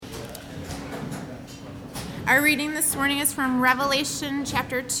Our reading this morning is from Revelation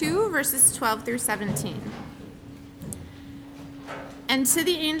chapter 2, verses 12 through 17. And to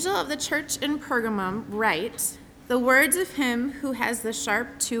the angel of the church in Pergamum write, the words of him who has the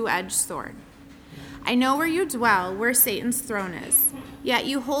sharp two-edged sword. I know where you dwell, where Satan's throne is. Yet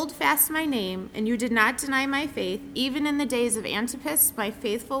you hold fast my name, and you did not deny my faith, even in the days of Antipas, my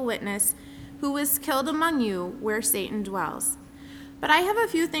faithful witness, who was killed among you, where Satan dwells. But I have a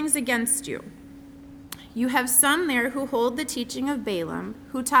few things against you. You have some there who hold the teaching of Balaam,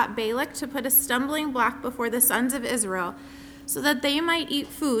 who taught Balak to put a stumbling block before the sons of Israel, so that they might eat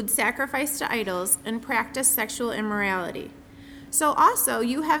food sacrificed to idols and practice sexual immorality. So also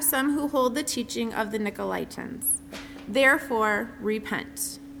you have some who hold the teaching of the Nicolaitans. Therefore,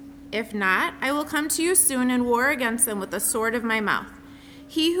 repent. If not, I will come to you soon and war against them with the sword of my mouth.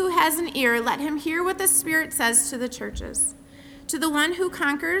 He who has an ear, let him hear what the Spirit says to the churches. To the one who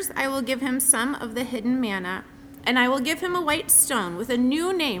conquers, I will give him some of the hidden manna, and I will give him a white stone with a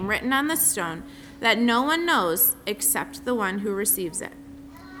new name written on the stone that no one knows except the one who receives it.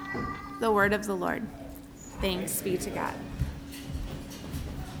 The word of the Lord. Thanks be to God.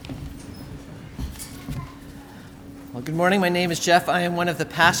 Well, good morning. My name is Jeff. I am one of the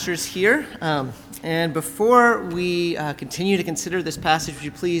pastors here. And before we continue to consider this passage, would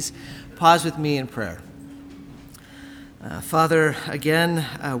you please pause with me in prayer? Father, again,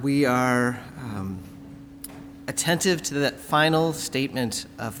 we are attentive to that final statement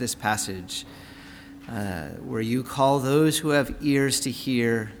of this passage, where you call those who have ears to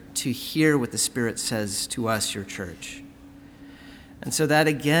hear what the Spirit says to us, your church. And so that,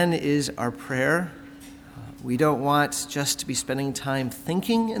 again, is our prayer. We don't want just to be spending time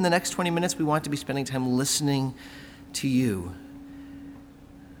thinking in the next 20 minutes. We want to be spending time listening to you.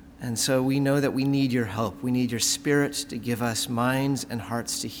 And so we know that we need your help. We need your Spirit to give us minds and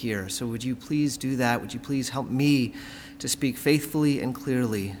hearts to hear. So would you please do that? Would you please help me to speak faithfully and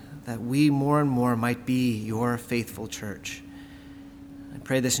clearly, that we more and more might be your faithful church? I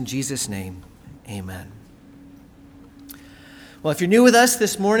pray this in Jesus' name. Amen. Well, if you're new with us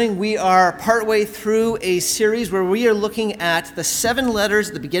this morning, we are partway through a series where we are looking at the 7 letters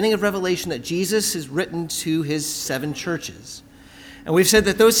at the beginning of Revelation that Jesus has written to his 7 churches. And we've said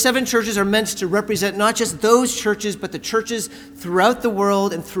that those 7 churches are meant to represent not just those churches, but the churches throughout the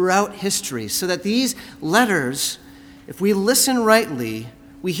world and throughout history, so that these letters, if we listen rightly,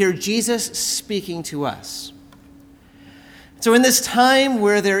 we hear Jesus speaking to us. So in this time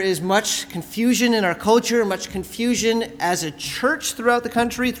where there is much confusion in our culture, much confusion as a church throughout the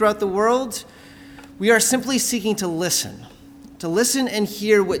country, throughout the world, we are simply seeking to listen and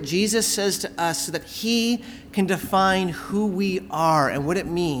hear what Jesus says to us so that he can define who we are and what it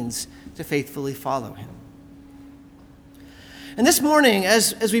means to faithfully follow him. And this morning,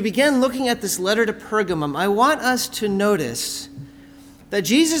 as we begin looking at this letter to Pergamum, I want us to notice that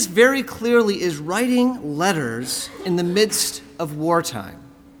Jesus very clearly is writing letters in the midst of wartime.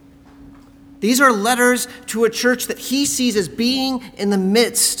 These are letters to a church that he sees as being in the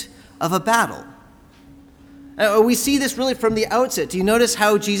midst of a battle. We see this really from the outset. Do you notice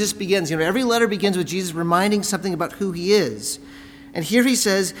how Jesus begins? Every letter begins with Jesus reminding something about who he is. And here he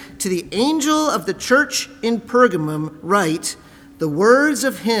says, to the angel of the church in Pergamum write, the words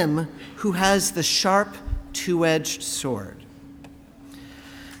of him who has the sharp two-edged sword.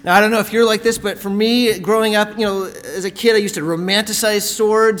 Now, I don't know if you're like this, but for me, growing up, as a kid, I used to romanticize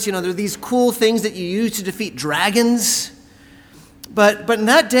swords. They're these cool things that you use to defeat dragons. But in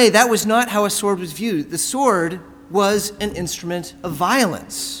that day, that was not how a sword was viewed. The sword was an instrument of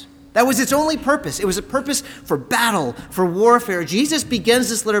violence. That was its only purpose. It was a purpose for battle, for warfare. Jesus begins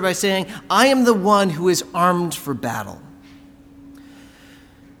this letter by saying, I am the one who is armed for battle.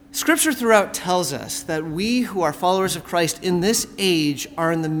 Scripture throughout tells us that we who are followers of Christ in this age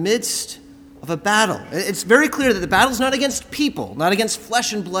are in the midst of a battle. It's very clear that the battle is not against people, not against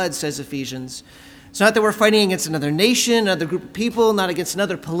flesh and blood, says Ephesians. It's not that we're fighting against another nation, another group of people, not against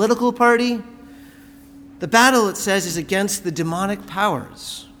another political party. The battle, it says, is against the demonic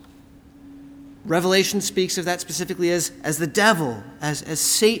powers. Revelation speaks of that specifically as the devil, as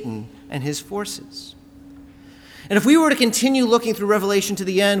Satan and his forces. And if we were to continue looking through Revelation to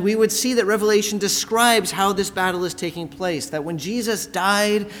the end, we would see that Revelation describes how this battle is taking place, that when Jesus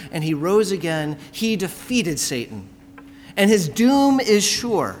died and he rose again, he defeated Satan, and his doom is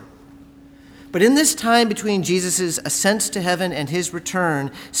sure. But in this time between Jesus' ascent to heaven and his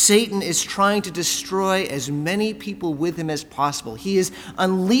return, Satan is trying to destroy as many people with him as possible. He is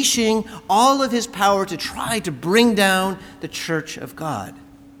unleashing all of his power to try to bring down the church of God.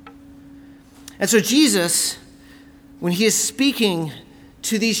 And so Jesus, when he is speaking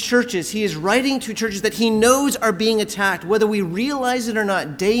to these churches. He is writing to churches that he knows are being attacked. Whether we realize it or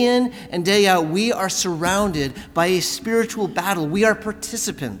not, day in and day out, we are surrounded by a spiritual battle. We are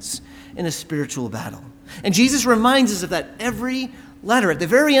participants in a spiritual battle. And Jesus reminds us of that every letter. At the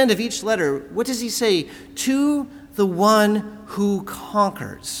very end of each letter, what does he say? To the one who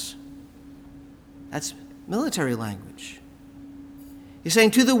conquers. That's military language. He's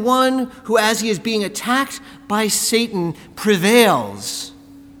saying to the one who, as he is being attacked by Satan, prevails,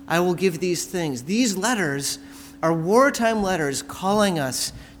 I will give these things. These letters are wartime letters calling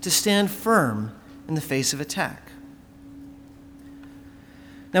us to stand firm in the face of attack.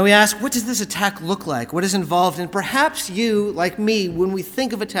 Now we ask, what does this attack look like? What is involved? And perhaps you, like me, when we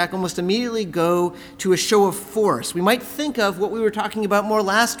think of attack, almost immediately go to a show of force. We might think of what we were talking about more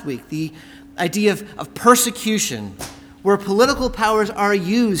last week, the idea of persecution, where political powers are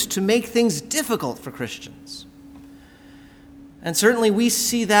used to make things difficult for Christians. And certainly we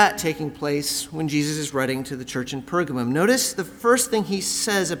see that taking place when Jesus is writing to the church in Pergamum. Notice the first thing he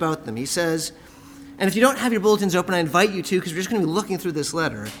says about them. He says, and if you don't have your bulletins open, I invite you to, because we're just going to be looking through this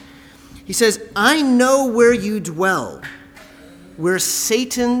letter. He says, I know where you dwell, where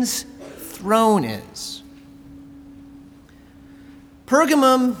Satan's throne is.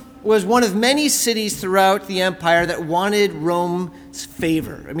 Pergamum was one of many cities throughout the empire that wanted Rome's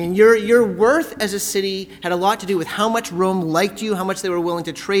favor. I mean, your worth as a city had a lot to do with how much Rome liked you, how much they were willing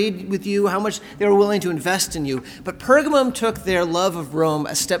to trade with you, how much they were willing to invest in you. But Pergamum took their love of Rome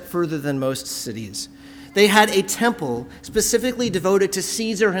a step further than most cities. They had a temple specifically devoted to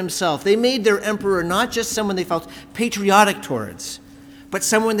Caesar himself. They made their emperor not just someone they felt patriotic towards, but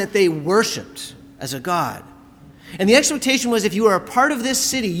someone that they worshipped as a god. And the expectation was if you were a part of this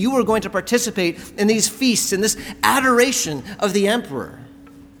city, you were going to participate in these feasts, in this adoration of the emperor.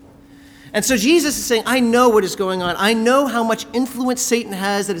 And so Jesus is saying, I know what is going on. I know how much influence Satan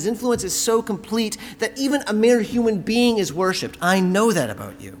has, that his influence is so complete that even a mere human being is worshipped. I know that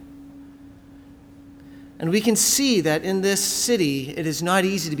about you. And we can see that in this city, it is not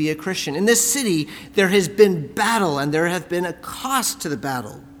easy to be a Christian. In this city, there has been battle, and there have been a cost to the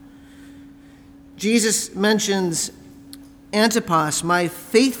battle. Jesus mentions Antipas, my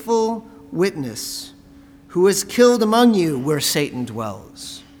faithful witness, who was killed among you where Satan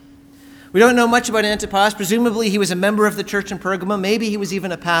dwells. We don't know much about Antipas. Presumably he was a member of the church in Pergamum. Maybe he was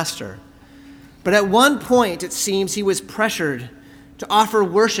even a pastor. But at one point, it seems, he was pressured to offer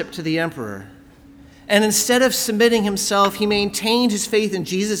worship to the emperor. And instead of submitting himself, he maintained his faith in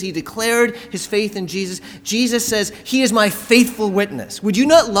Jesus. He declared his faith in Jesus. Jesus says, he is my faithful witness. Would you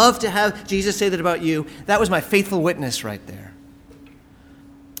not love to have Jesus say that about you? That was my faithful witness right there.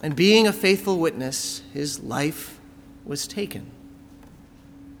 And being a faithful witness, his life was taken.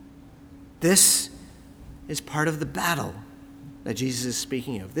 This is part of the battle that Jesus is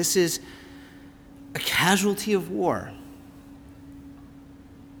speaking of. This is a casualty of war.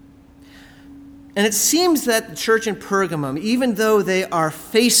 And it seems that the church in Pergamum, even though they are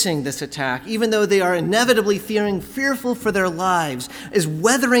facing this attack, even though they are inevitably fearful for their lives, is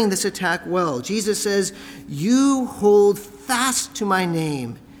weathering this attack well. Jesus says, you hold fast to my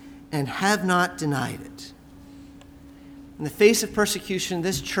name and have not denied it. In the face of persecution,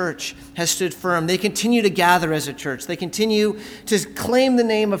 this church has stood firm. They continue to gather as a church. They continue to claim the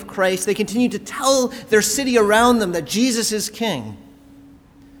name of Christ. They continue to tell their city around them that Jesus is king.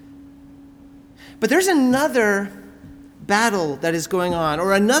 But there's another battle that is going on,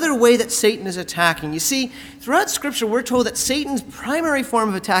 or another way that Satan is attacking. You see, throughout Scripture, we're told that Satan's primary form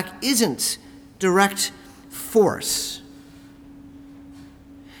of attack isn't direct force.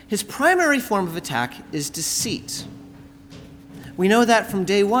 His primary form of attack is deceit. We know that from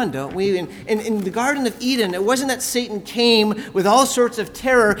day one, don't we? In the Garden of Eden, it wasn't that Satan came with all sorts of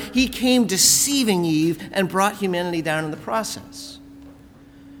terror. He came deceiving Eve and brought humanity down in the process.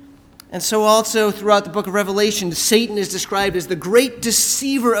 And so also throughout the book of Revelation, Satan is described as the great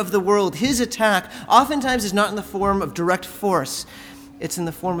deceiver of the world. His attack oftentimes is not in the form of direct force. It's in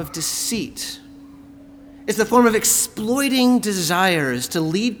the form of deceit. It's the form of exploiting desires to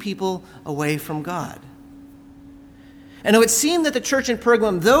lead people away from God. And it would seem that the church in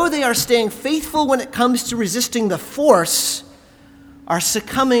Pergamum, though they are staying faithful when it comes to resisting the force, are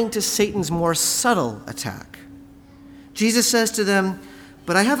succumbing to Satan's more subtle attack. Jesus says to them,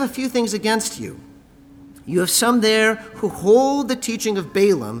 but I have a few things against you. You have some there who hold the teaching of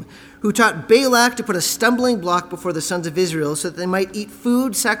Balaam, who taught Balak to put a stumbling block before the sons of Israel so that they might eat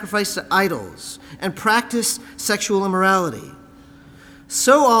food sacrificed to idols and practice sexual immorality.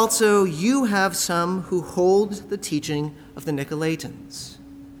 So also you have some who hold the teaching of the Nicolaitans.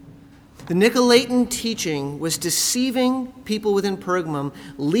 The Nicolaitan teaching was deceiving people within Pergamum,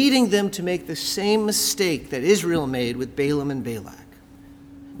 leading them to make the same mistake that Israel made with Balaam and Balak.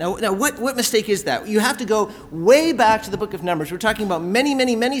 Now what mistake is that? You have to go way back to the book of Numbers. We're talking about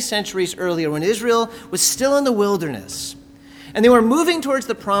many centuries earlier when Israel was still in the wilderness. And they were moving towards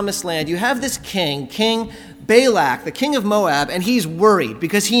the promised land. You have this king, King Balak, the king of Moab, and he's worried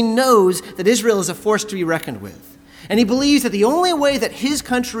because he knows that Israel is a force to be reckoned with. And he believes that the only way that his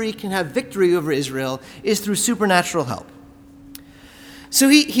country can have victory over Israel is through supernatural help. So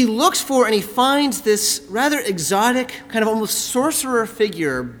he looks for and he finds this rather exotic, kind of almost sorcerer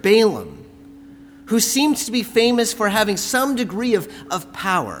figure, Balaam, who seems to be famous for having some degree of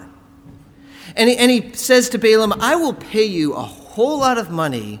power. And he says to Balaam, I will pay you a whole lot of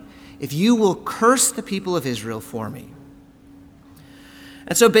money if you will curse the people of Israel for me.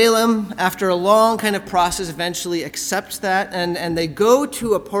 And so Balaam, after a long kind of process, eventually accepts that, and they go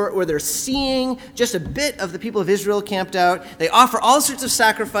to a port where they're seeing just a bit of the people of Israel camped out. They offer all sorts of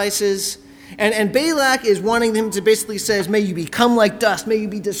sacrifices, and Balak is wanting them to basically say, may you become like dust, may you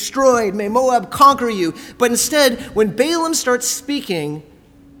be destroyed, may Moab conquer you. But instead, when Balaam starts speaking,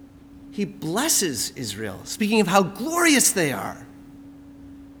 he blesses Israel, speaking of how glorious they are.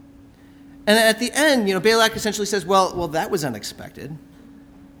 And at the end, Balak essentially says, well, that was unexpected.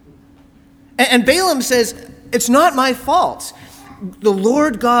 And Balaam says, it's not my fault. The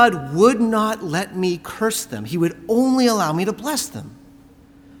Lord God would not let me curse them. He would only allow me to bless them.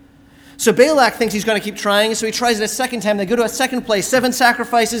 So Balak thinks he's going to keep trying, so he tries it a second time. They go to a second place, 7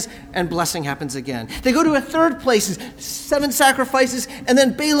 sacrifices, and blessing happens again. They go to a third place, 7 sacrifices, and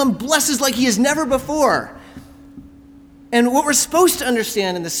then Balaam blesses like he has never before. And what we're supposed to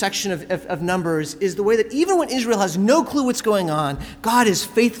understand in this section of Numbers is the way that even when Israel has no clue what's going on, God is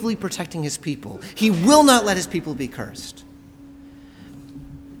faithfully protecting his people. He will not let his people be cursed.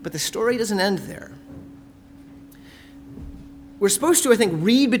 But the story doesn't end there. We're supposed to, I think,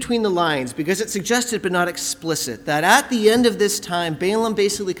 read between the lines because it's suggested but not explicit that at the end of this time, Balaam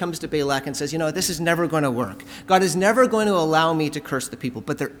basically comes to Balak and says, this is never going to work. God is never going to allow me to curse the people,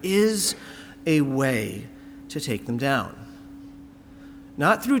 but there is a way to take them down.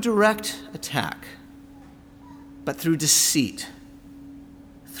 Not through direct attack, but through deceit,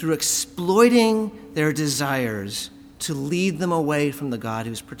 through exploiting their desires to lead them away from the God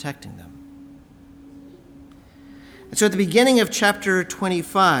who's protecting them. And so at the beginning of chapter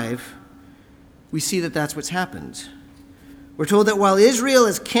 25, we see that that's what's happened. We're told that while Israel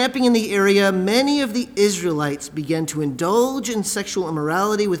is camping in the area, many of the Israelites began to indulge in sexual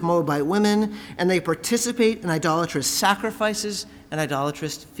immorality with Moabite women, and they participate in idolatrous sacrifices and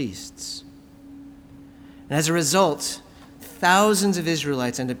idolatrous feasts. And as a result, thousands of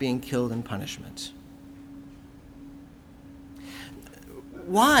Israelites end up being killed in punishment.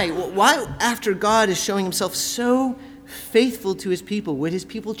 Why? Why, after God is showing himself so faithful to his people, would his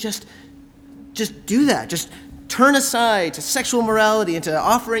people just do that? Just turn aside to sexual morality and to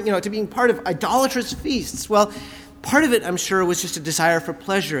offering, to being part of idolatrous feasts? Well, part of it, I'm sure, was just a desire for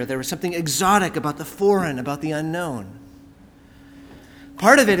pleasure. There was something exotic about the foreign, about the unknown.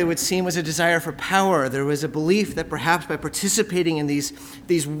 Part of it would seem, was a desire for power. There was a belief that perhaps by participating in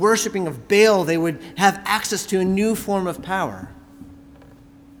these worshiping of Baal, they would have access to a new form of power.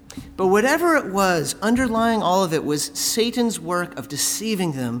 But whatever it was, underlying all of it was Satan's work of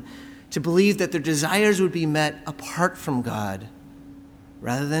deceiving them to believe that their desires would be met apart from God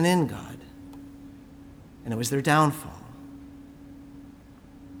rather than in God. And it was their downfall.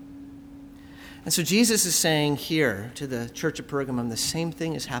 And so Jesus is saying here to the church of Pergamum, the same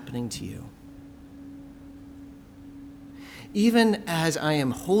thing is happening to you. Even as I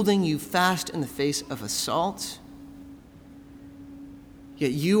am holding you fast in the face of assault,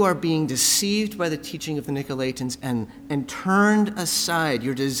 yet you are being deceived by the teaching of the Nicolaitans and turned aside.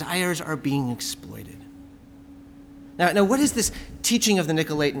 Your desires are being exploited. Now, what is this teaching of the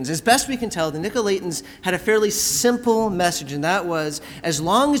Nicolaitans? As best we can tell, the Nicolaitans had a fairly simple message, and that was, as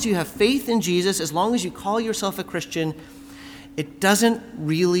long as you have faith in Jesus, as long as you call yourself a Christian, it doesn't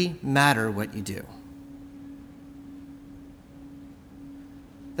really matter what you do.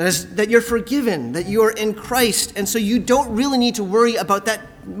 That you're forgiven, that you're in Christ, and so you don't really need to worry about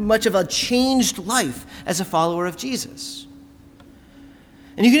that much of a changed life as a follower of Jesus.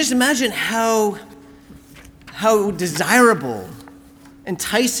 And you can just imagine how desirable,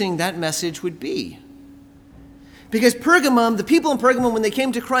 enticing that message would be. Because Pergamum, the people in Pergamum, when they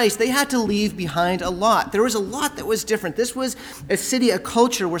came to Christ, they had to leave behind a lot. There was a lot that was different. This was a city, a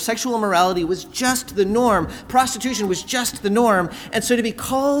culture where sexual immorality was just the norm. Prostitution was just the norm. And so to be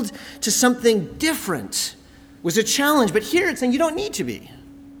called to something different was a challenge. But here it's saying you don't need to be.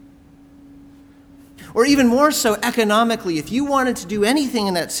 Or even more so economically, if you wanted to do anything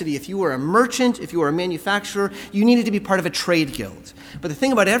in that city, if you were a merchant, if you were a manufacturer, you needed to be part of a trade guild. But the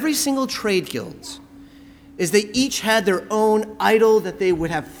thing about every single trade guild is they each had their own idol that they would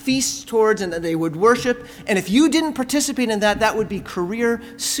have feasts towards and that they would worship. And if you didn't participate in that, that would be career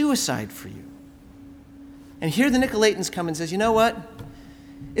suicide for you. And here the Nicolaitans come and says, you know what?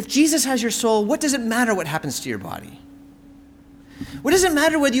 If Jesus has your soul, what does it matter what happens to your body? What does it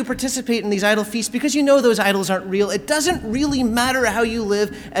matter whether you participate in these idol feasts because you know those idols aren't real? It doesn't really matter how you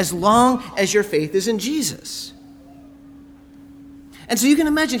live as long as your faith is in Jesus. And so you can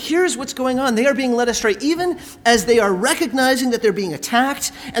imagine, here's what's going on. They are being led astray, even as they are recognizing that they're being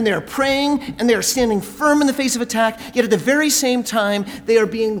attacked, and they are praying, and they are standing firm in the face of attack, yet at the very same time, they are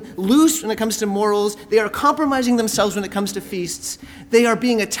being loose when it comes to morals. They are compromising themselves when it comes to feasts. They are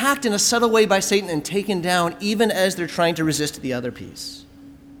being attacked in a subtle way by Satan and taken down, even as they're trying to resist the other piece.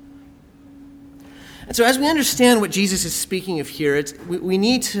 And so as we understand what Jesus is speaking of here, we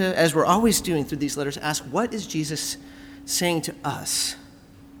need to, as we're always doing through these letters, ask, what is Jesus saying to us?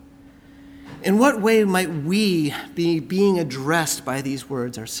 In what way might we be being addressed by these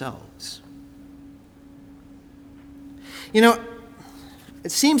words ourselves? You know,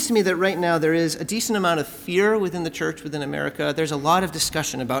 it seems to me that right now there is a decent amount of fear within the church, within America. There's a lot of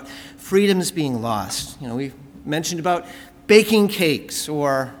discussion about freedoms being lost. You know, we've mentioned about baking cakes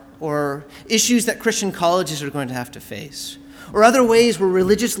or issues that Christian colleges are going to have to face, or other ways where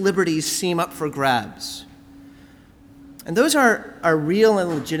religious liberties seem up for grabs. And those are real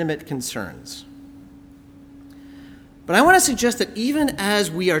and legitimate concerns. But I want to suggest that even as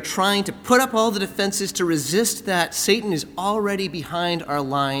we are trying to put up all the defenses to resist that, Satan is already behind our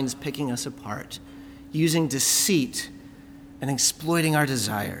lines, picking us apart, using deceit and exploiting our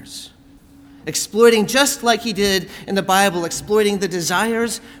desires. Exploiting, just like he did in the Bible, exploiting the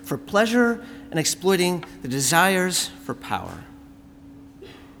desires for pleasure and exploiting the desires for power.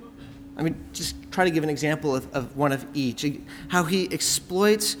 I mean, just try to give an example of one of each. How he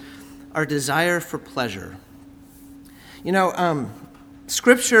exploits our desire for pleasure. You know,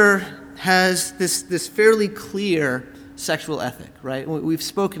 Scripture has this fairly clear sexual ethic, right? We've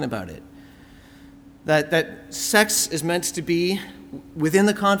spoken about it. That sex is meant to be within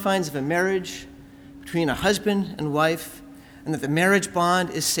the confines of a marriage between a husband and wife, and that the marriage bond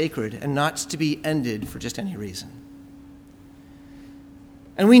is sacred and not to be ended for just any reason.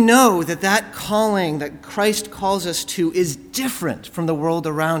 And we know that calling that Christ calls us to is different from the world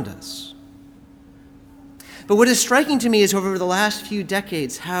around us. But what is striking to me is over the last few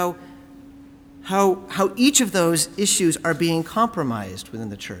decades how each of those issues are being compromised within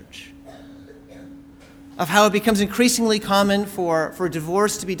the church. Of how it becomes increasingly common for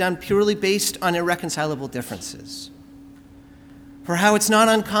divorce to be done purely based on irreconcilable differences. For how it's not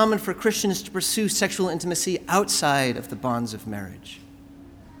uncommon for Christians to pursue sexual intimacy outside of the bonds of marriage.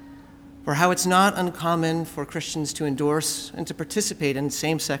 For how it's not uncommon for Christians to endorse and to participate in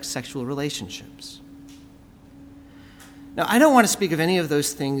same-sex sexual relationships. Now, I don't want to speak of any of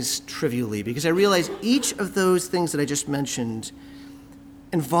those things trivially, because I realize each of those things that I just mentioned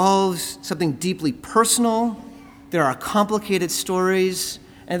involves something deeply personal. There are complicated stories,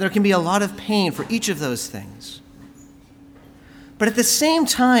 and there can be a lot of pain for each of those things. But at the same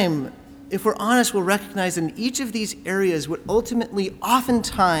time, if we're honest, we'll recognize in each of these areas what ultimately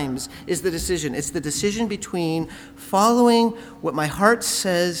oftentimes is the decision. It's the decision between following what my heart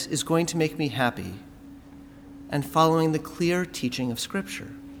says is going to make me happy and following the clear teaching of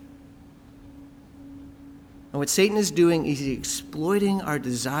Scripture. And what Satan is doing is he's exploiting our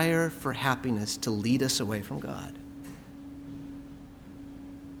desire for happiness to lead us away from God.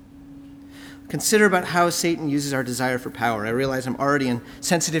 Consider about how Satan uses our desire for power. I realize I'm already in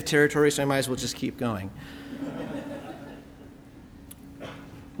sensitive territory, so I might as well just keep going.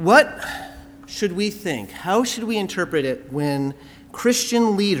 What should we think? How should we interpret it when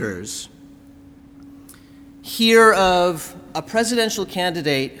Christian leaders hear of a presidential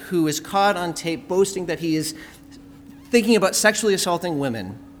candidate who is caught on tape boasting that he is thinking about sexually assaulting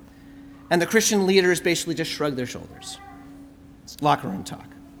women, and the Christian leaders basically just shrug their shoulders? It's locker room talk.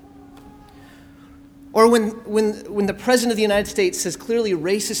 Or when the President of the United States says clearly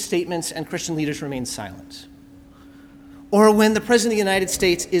racist statements and Christian leaders remain silent. Or when the President of the United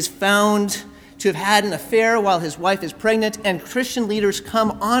States is found to have had an affair while his wife is pregnant, and Christian leaders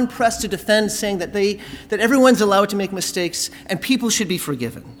come on press to defend, saying that everyone's allowed to make mistakes and people should be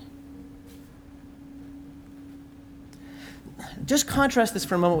forgiven. Just contrast this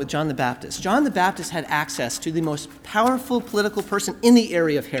for a moment with John the Baptist. John the Baptist had access to the most powerful political person in the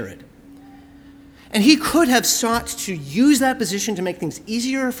area of Herod. And he could have sought to use that position to make things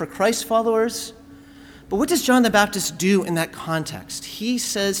easier for Christ's followers, But what does John the Baptist do in that context? He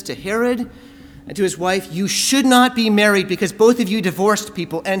says to Herod and to his wife, you should not be married because both of you divorced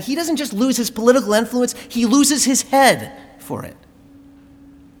people. And he doesn't just lose his political influence, he loses his head for it.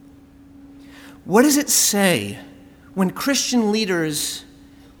 What does it say when Christian leaders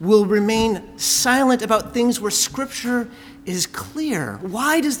will remain silent about things where Scripture is clear?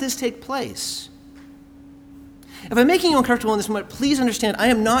 Why does this take place? If I'm making you uncomfortable in this moment, please understand I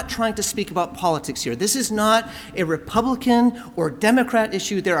am not trying to speak about politics here. This is not a Republican or Democrat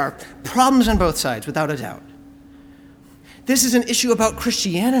issue. There are problems on both sides, without a doubt. This is an issue about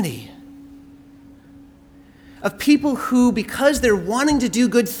Christianity, of people who, because they're wanting to do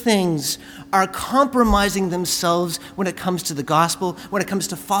good things, are compromising themselves when it comes to the gospel, when it comes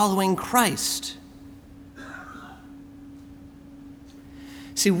to following Christ.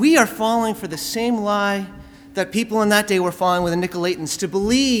 See, we are falling for the same lie that people in that day were falling with the Nicolaitans, to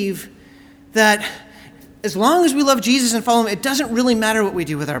believe that as long as we love Jesus and follow him, it doesn't really matter what we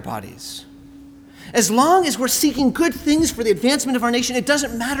do with our bodies. As long as we're seeking good things for the advancement of our nation, it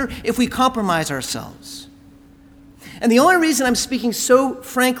doesn't matter if we compromise ourselves. And the only reason I'm speaking so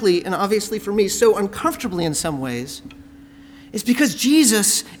frankly, and obviously for me, so uncomfortably in some ways, is because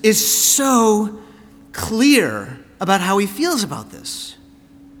Jesus is so clear about how he feels about this.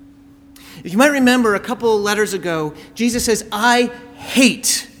 You might remember a couple letters ago, Jesus says, I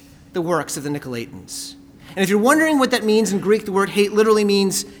hate the works of the Nicolaitans. And if you're wondering what that means in Greek, the word hate literally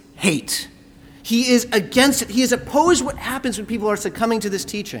means hate. He is against it. He is opposed to what happens when people are succumbing to this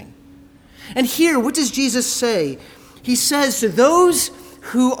teaching. And here, what does Jesus say? He says to those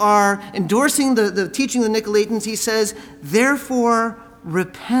who are endorsing the teaching of the Nicolaitans, he says, therefore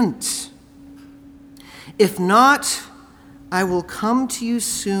repent. If not, I will come to you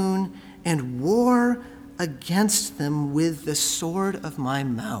soon and war against them with the sword of my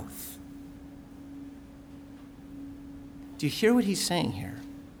mouth. Do you hear what he's saying here?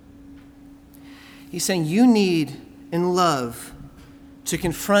 He's saying you need, in love, to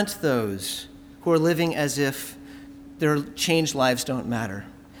confront those who are living as if their changed lives don't matter.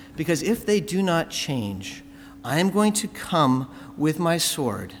 Because if they do not change, I am going to come with my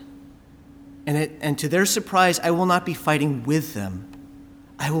sword, and to their surprise, I will not be fighting with them.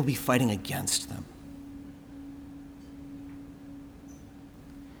 I will be fighting against them.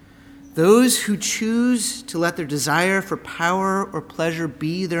 Those who choose to let their desire for power or pleasure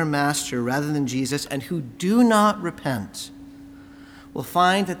be their master rather than Jesus, and who do not repent, will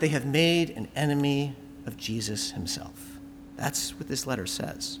find that they have made an enemy of Jesus himself. That's what this letter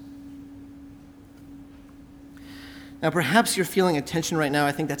says. Now, perhaps you're feeling a tension right now.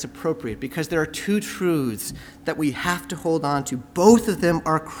 I think that's appropriate because there are two truths that we have to hold on to. Both of them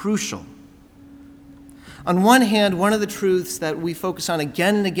are crucial. On one hand, one of the truths that we focus on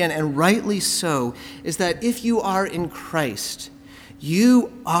again and again, and rightly so, is that if you are in Christ,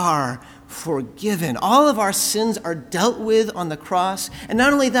 you are forgiven. All of our sins are dealt with on the cross. And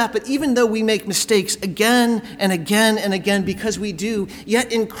not only that, but even though we make mistakes again and again and again, because we do, yet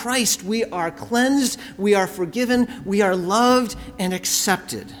in Christ we are cleansed, we are forgiven, we are loved and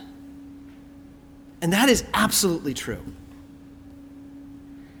accepted. And that is absolutely true.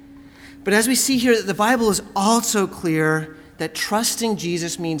 But as we see here, the Bible is also clear that trusting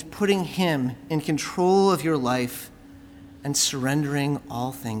Jesus means putting him in control of your life and surrendering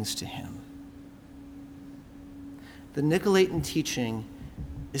all things to him. The Nicolaitan teaching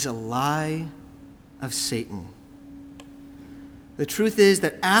is a lie of Satan. The truth is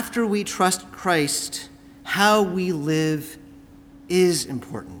that after we trust Christ, how we live is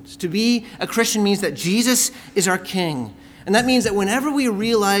important. To be a Christian means that Jesus is our King. And that means that whenever we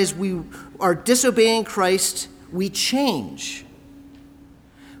realize we are disobeying Christ, we change.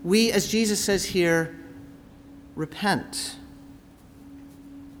 We, as Jesus says here, repent.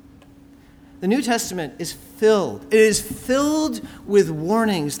 The New Testament is filled. It is filled with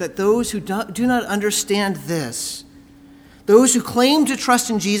warnings that those who do not understand this, those who claim to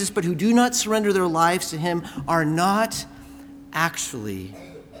trust in Jesus but who do not surrender their lives to him, are not actually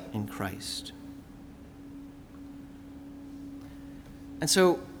in Christ. And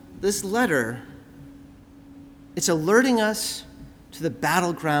so this letter, it's alerting us to the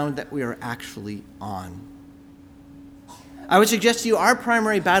battleground that we are actually on. I would suggest to you our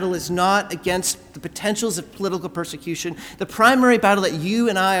primary battle is not against the potentials of political persecution. The primary battle that you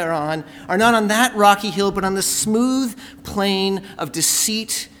and I are not on that rocky hill, but on the smooth plain of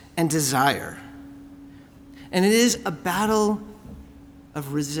deceit and desire. And it is a battle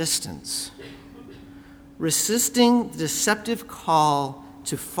of resistance. Resisting the deceptive call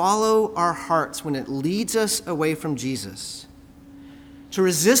to follow our hearts when it leads us away from Jesus. to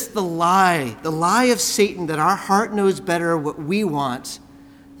resist the lie of Satan that our heart knows better what we want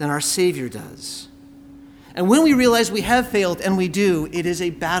than our Savior does. And when we realize we have failed, and we do, it is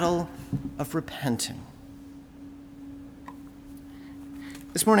a battle of repenting.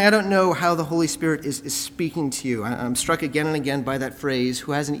 This morning, I don't know how the Holy Spirit is speaking to you. I'm struck again and again by that phrase,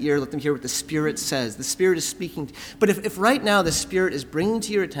 who has an ear, let them hear what the Spirit says. The Spirit is speaking. But if right now the Spirit is bringing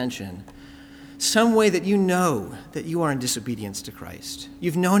to your attention some way that you know that you are in disobedience to Christ,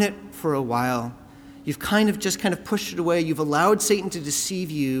 you've known it for a while, you've kind of pushed it away, you've allowed Satan to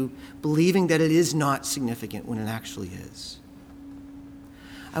deceive you, believing that it is not significant when it actually is.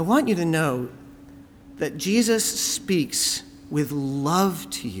 I want you to know that Jesus speaks with love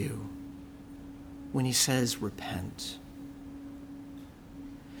to you when he says repent.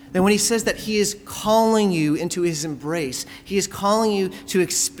 That when he says that he is calling you into his embrace, he is calling you to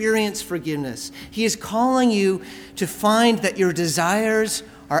experience forgiveness. He is calling you to find that your desires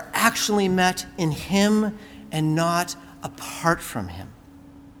are actually met in him and not apart from him.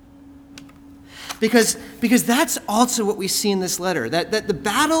 Because that's also what we see in this letter, that the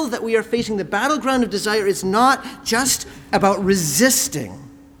battle that we are facing, the battleground of desire, is not just about resisting.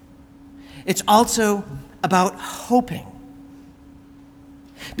 It's also about hoping.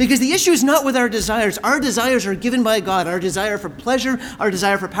 Because the issue is not with our desires. Our desires are given by God. Our desire for pleasure, our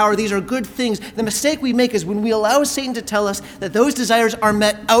desire for power, these are good things. The mistake we make is when we allow Satan to tell us that those desires are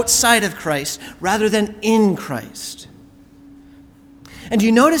met outside of Christ rather than in Christ. And do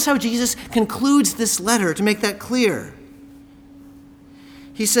you notice how Jesus concludes this letter to make that clear?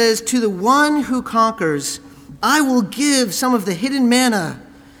 He says, to the one who conquers, I will give some of the hidden manna,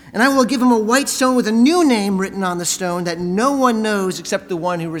 and I will give him a white stone with a new name written on the stone that no one knows except the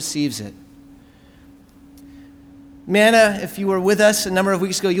one who receives it. Manna, if you were with us a number of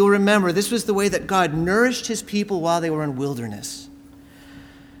weeks ago, you'll remember this was the way that God nourished his people while they were in wilderness.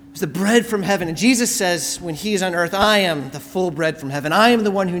 It was the bread from heaven. And Jesus says, when he is on earth, I am the full bread from heaven. I am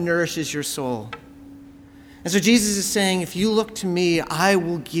the one who nourishes your soul. And so Jesus is saying, if you look to me, I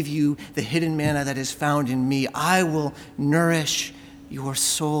will give you the hidden manna that is found in me. I will nourish your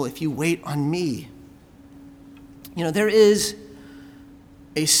soul if you wait on me. You know, there is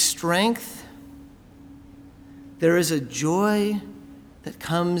a strength, there is a joy that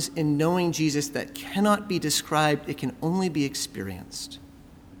comes in knowing Jesus that cannot be described. It can only be experienced.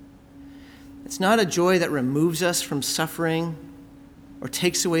 It's not a joy that removes us from suffering or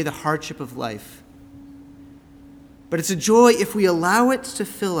takes away the hardship of life. But it's a joy, if we allow it to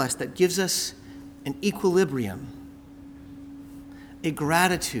fill us, that gives us an equilibrium, a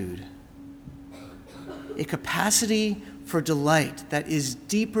gratitude, a capacity for delight that is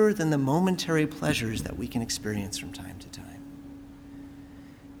deeper than the momentary pleasures that we can experience from time to time.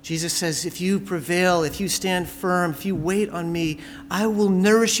 Jesus says, if you prevail, if you stand firm, if you wait on me, I will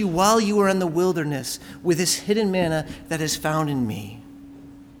nourish you while you are in the wilderness with this hidden manna that is found in me.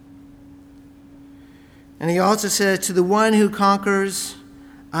 And he also says, to the one who conquers,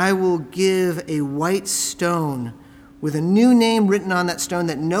 I will give a white stone with a new name written on that stone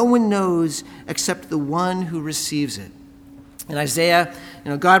that no one knows except the one who receives it. In Isaiah,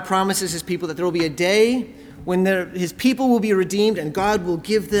 God promises his people that there will be a day when his people will be redeemed and God will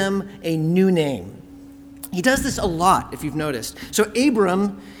give them a new name. He does this a lot, if you've noticed. So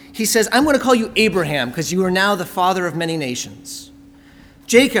Abram, he says, I'm going to call you Abraham because you are now the father of many nations.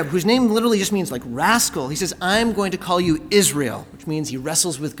 Jacob, whose name literally just means like rascal, he says, I'm going to call you Israel, which means he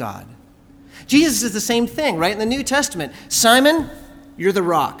wrestles with God. Jesus is the same thing, right? In the New Testament, Simon, you're the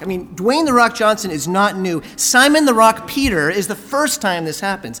rock. I mean, Dwayne the Rock Johnson is not new. Simon the Rock Peter is the first time this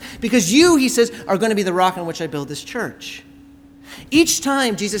happens. Because you, he says, are going to be the rock on which I build this church. Each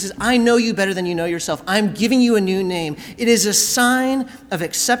time Jesus says, I know you better than you know yourself. I'm giving you a new name. It is a sign of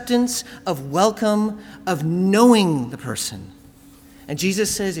acceptance, of welcome, of knowing the person. And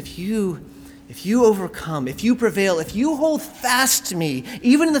Jesus says, if you overcome, if you prevail, if you hold fast to me,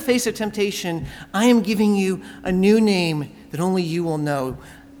 even in the face of temptation, I am giving you a new name that only you will know.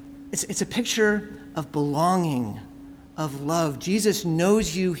 It's a picture of belonging, of love. Jesus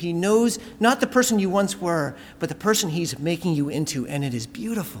knows you. He knows not the person you once were, but the person he's making you into, and it is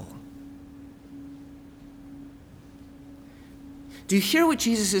beautiful. Do you hear what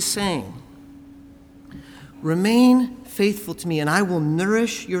Jesus is saying? Remain faithful to me, and I will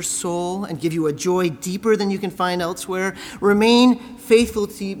nourish your soul and give you a joy deeper than you can find elsewhere. Remain faithful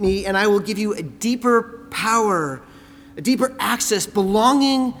to me, and I will give you a deeper power, a deeper access,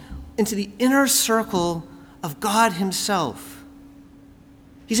 belonging into the inner circle of God himself.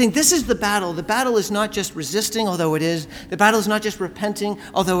 He's saying this is the battle. The battle is not just resisting, although it is. The battle is not just repenting,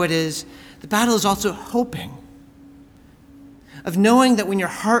 although it is. The battle is also hoping. of knowing that when your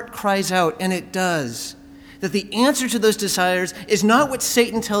heart cries out, and it does, that the answer to those desires is not what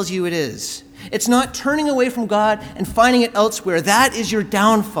Satan tells you it is. It's not turning away from God and finding it elsewhere. That is your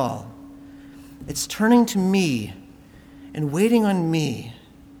downfall. It's turning to me and waiting on me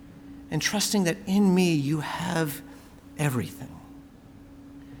and trusting that in me you have everything.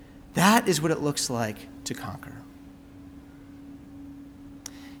 That is what it looks like to conquer.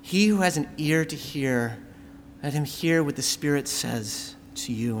 He who has an ear to hear, let him hear what the Spirit says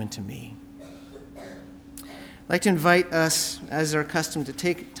to you and to me. I'd like to invite us, as our custom, to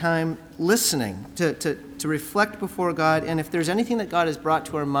take time listening, to reflect before God, and if there's anything that God has brought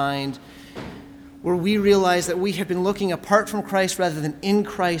to our mind where we realize that we have been looking apart from Christ rather than in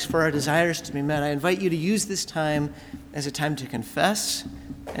Christ for our desires to be met, I invite you to use this time as a time to confess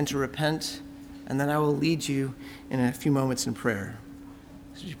and to repent, and then I will lead you in a few moments in prayer.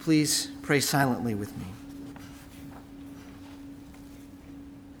 So would you please pray silently with me?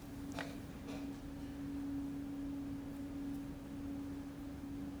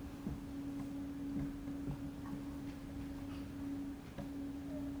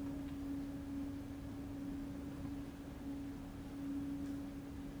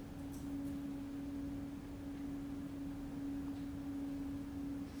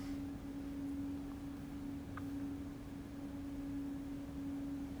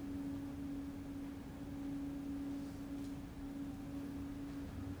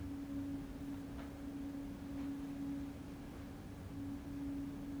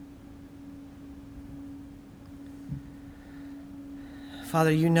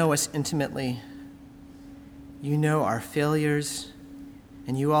 Father, you know us intimately. You know our failures,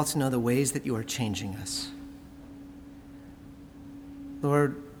 and you also know the ways that you are changing us.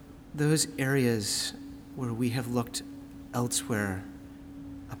 Lord, those areas where we have looked elsewhere,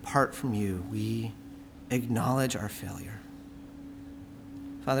 apart from you, we acknowledge our failure.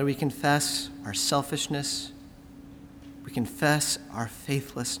 Father, we confess our selfishness. We confess our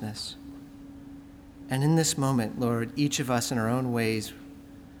faithlessness. And in this moment, Lord, each of us in our own ways,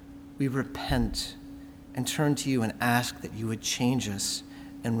 we repent and turn to you and ask that you would change us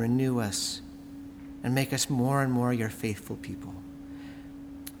and renew us and make us more and more your faithful people.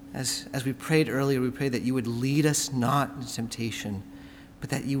 As we prayed earlier, we pray that you would lead us not into temptation,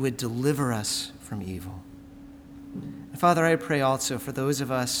 but that you would deliver us from evil. And Father, I pray also for those of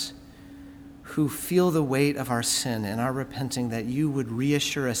us who feel the weight of our sin and are repenting, that you would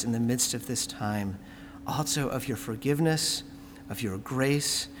reassure us in the midst of this time also of your forgiveness, of your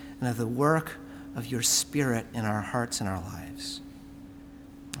grace, and of the work of your Spirit in our hearts and our lives.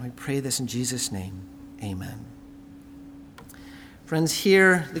 We pray this in Jesus' name. Amen. Friends,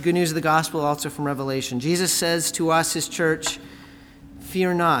 hear the good news of the gospel also from Revelation. Jesus says to us, his church,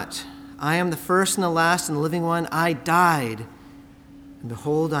 "Fear not. I am the first and the last and the living one. I died, and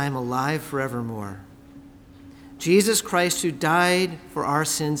behold, I am alive forevermore. Jesus Christ, who died for our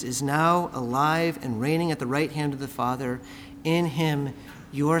sins, is now alive and reigning at the right hand of the Father. In him,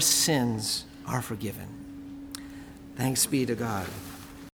 your sins are forgiven." Thanks be to God.